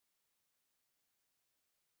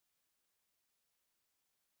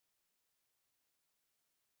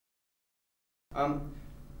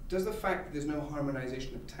Does the fact that there's no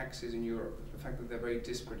harmonization of taxes in Europe, the fact that they're very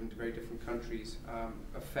disparate into very different countries,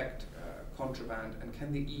 affect contraband? And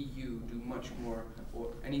can the EU do much more or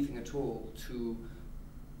anything at all to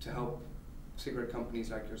help cigarette companies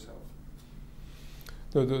like yourself?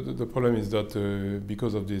 The problem is that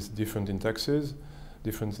because of this difference in taxes,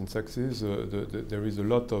 there is a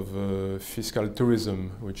lot of fiscal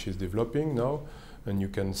tourism which is developing now, and you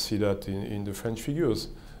can see that in the French figures.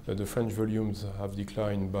 The French volumes have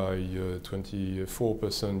declined by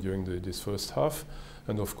 24% during this first half,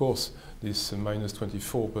 and of course this minus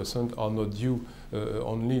 24% are not due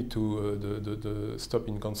only to the stop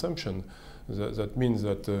in consumption. That means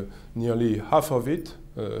that nearly half of it,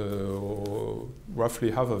 or roughly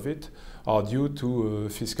half of it, are due to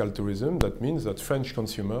fiscal tourism. That means that French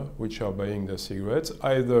consumers, which are buying their cigarettes,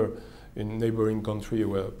 either in neighboring countries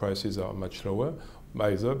where prices are much lower,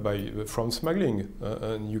 either from smuggling.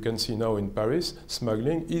 And you can see now in Paris,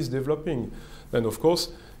 smuggling is developing. And of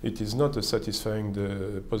course, it is not a satisfying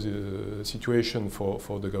situation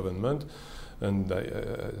for the government. And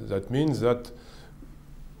that means that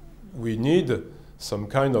we need some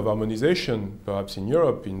kind of harmonization, perhaps in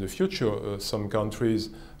Europe in the future, some countries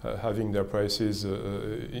having their prices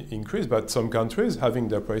increased, but some countries having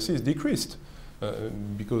their prices decreased.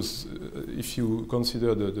 Because if you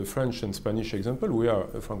consider the French and Spanish example, we are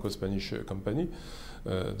a Franco-Spanish company.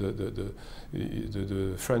 The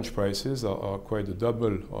French prices are quite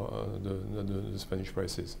double the Spanish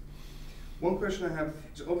prices. One question I have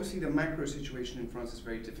is obviously the macro situation in France is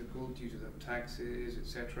very difficult due to the taxes,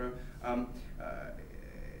 etc.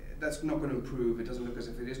 That's not going to improve. It doesn't look as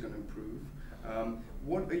if it is going to improve.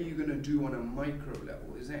 What are you going to do on a micro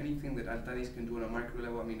level? Is there anything that Altadis can do on a micro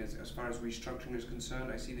level? I mean, as far as restructuring is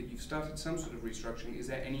concerned, I see that you've started some sort of restructuring. Is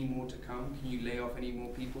there any more to come? Can you lay off any more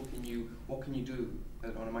people? What can you do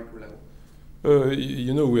on a micro level?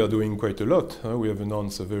 You know, we are doing quite a lot. We have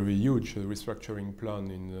announced a very huge restructuring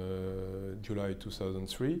plan in July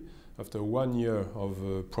 2003. After 1 year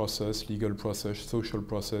of process, legal process, social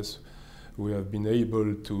process, we have been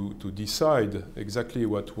able to decide exactly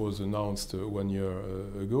what was announced 1 year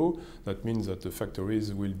ago. That means that the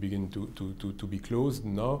factories will begin to be closed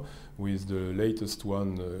now, with the latest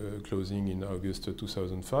one closing in August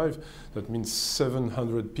 2005. That means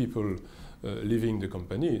 700 people leaving the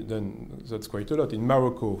company. Then that's quite a lot. In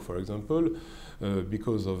Morocco, for example,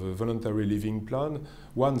 because of a voluntary leaving plan,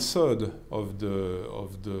 1/3 of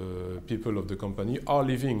the people of the company are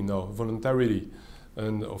leaving now voluntarily.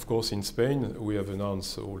 And of course, in Spain, we have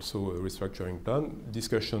announced also a restructuring plan.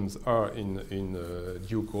 Discussions are in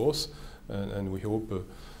due course, and we hope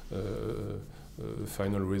a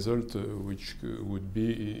final result which would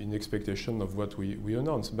be in expectation of what we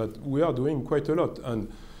announced. But we are doing quite a lot, and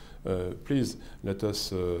please let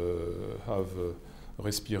us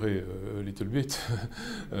respirer a little bit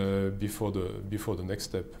before the next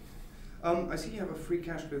step. I see you have a free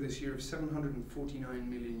cash flow this year of 749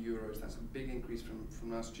 million euros. That's a big increase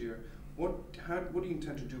from last year. What do you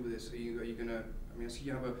intend to do with this? Are you going to? I mean, I see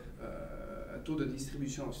you have a taux de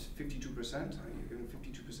distribution of 52%. You're giving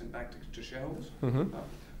 52% back to shareholders. Mm-hmm.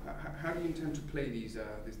 How do you intend to play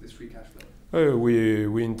this free cash flow?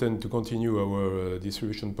 We intend to continue our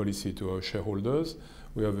distribution policy to our shareholders.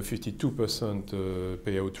 We have a 52%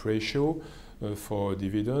 payout ratio for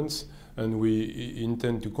dividends, and we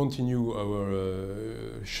intend to continue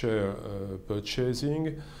our share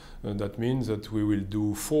purchasing. That means that we will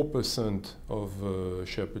do 4% of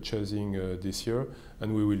share purchasing this year,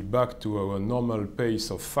 and we will back to our normal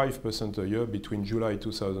pace of 5% a year between July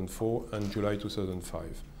 2004 and July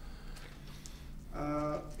 2005.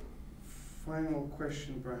 Final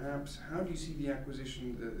question, perhaps. How do you see the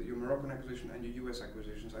acquisition, your Moroccan acquisition and your US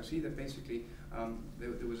acquisitions? I see that basically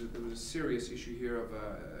there was a serious issue here of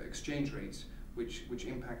exchange rates, which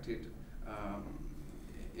impacted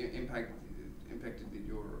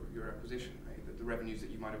your acquisition, right? The revenues that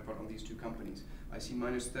you might have got on these two companies. I see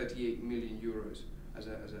minus 38 million euros as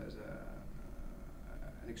an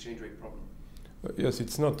exchange rate problem. Yes,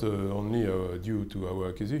 it's not only due to our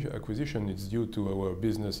acquisition, it's due to our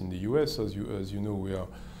business in the US. As you know, we are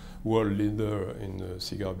world leader in the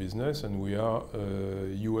cigar business, and we are a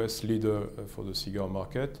US leader for the cigar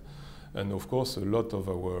market. And of course, a lot of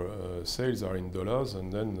our sales are in dollars,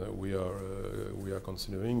 and then we are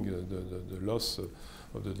considering the loss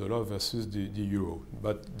of the dollar versus the euro.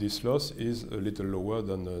 But this loss is a little lower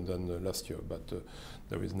than last year, but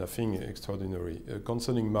there is nothing extraordinary.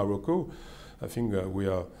 Concerning Morocco, I think we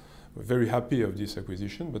are We're very happy of this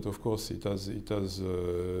acquisition, but of course it has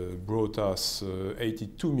brought us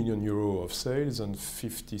 82 million euro of sales and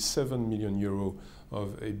 57 million euro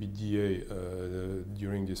of EBITDA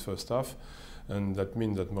during this first half. And that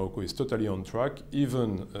means that Morocco is totally on track,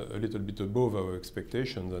 even a little bit above our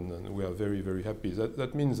expectations, and we are very, very happy.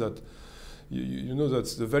 That means that you know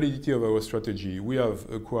that's the validity of our strategy. We have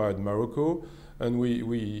acquired Morocco, and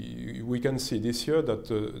we can see this year that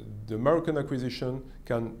the Moroccan acquisition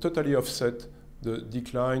can totally offset the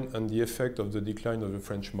decline and the effect of the decline of the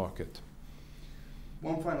French market.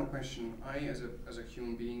 One final question. I, as a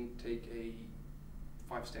human being, take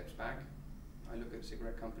 5 steps back. I look at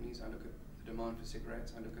cigarette companies. I look at the demand for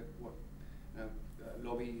cigarettes. I look at what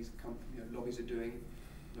lobbies are doing.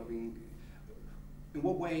 Lobbying. In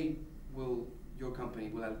what way will your company,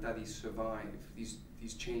 will Altadis, survive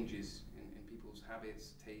these changes in people's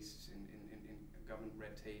habits, tastes, in government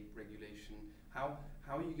red tape, regulation? How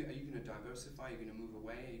are you going to diversify? Are you going to move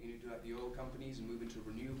away? Are you going to do like the oil companies and move into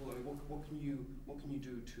renewable? I mean, what can you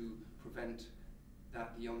do to prevent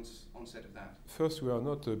the onset of that? First, we are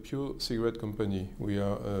not a pure cigarette company. We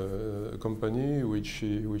are a company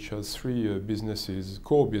which has 3 businesses,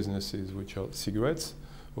 core businesses, which are cigarettes,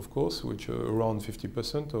 of course, which are around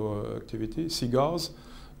 50% of our activity, cigars,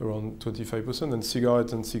 around 25%, and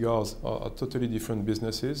cigarettes and cigars are totally different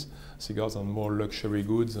businesses. Cigars are more luxury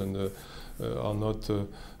goods and are not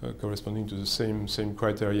corresponding to the same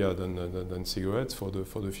criteria than cigarettes for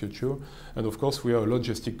the future. And of course, we are a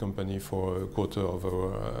logistic company for a quarter of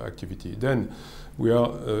our activity. Then we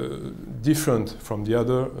are different from the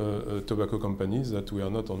other tobacco companies, that we are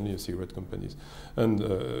not only a cigarette companies. And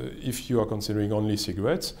if you are considering only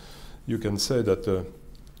cigarettes, you can say that the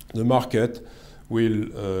market will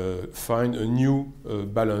find a new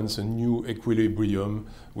balance, a new equilibrium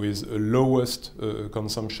with a lower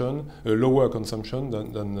consumption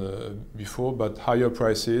than before, but higher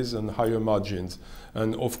prices and higher margins.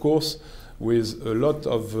 And of course, with a lot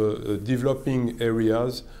of developing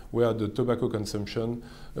areas where the tobacco consumption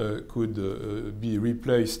could be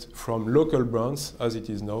replaced from local brands, as it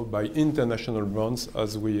is now, by international brands,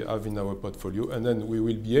 as we have in our portfolio. And then we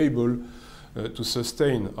will be able to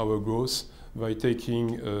sustain our growth by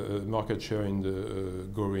taking market share in the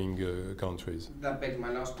growing countries. That begs my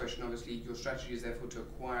last question. Obviously, your strategy is therefore to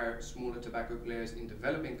acquire smaller tobacco players in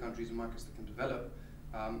developing countries and markets that can develop.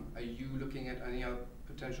 Are you looking at any other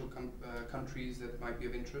potential countries that might be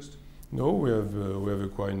of interest? No, we have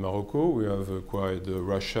acquired Morocco. We have acquired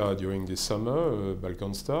Russia during this summer,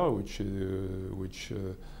 Balkan Star, which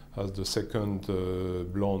has the second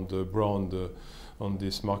blonde brand on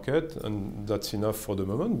this market, and that's enough for the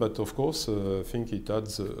moment. But of course, I think it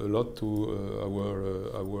adds a lot to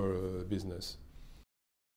our business.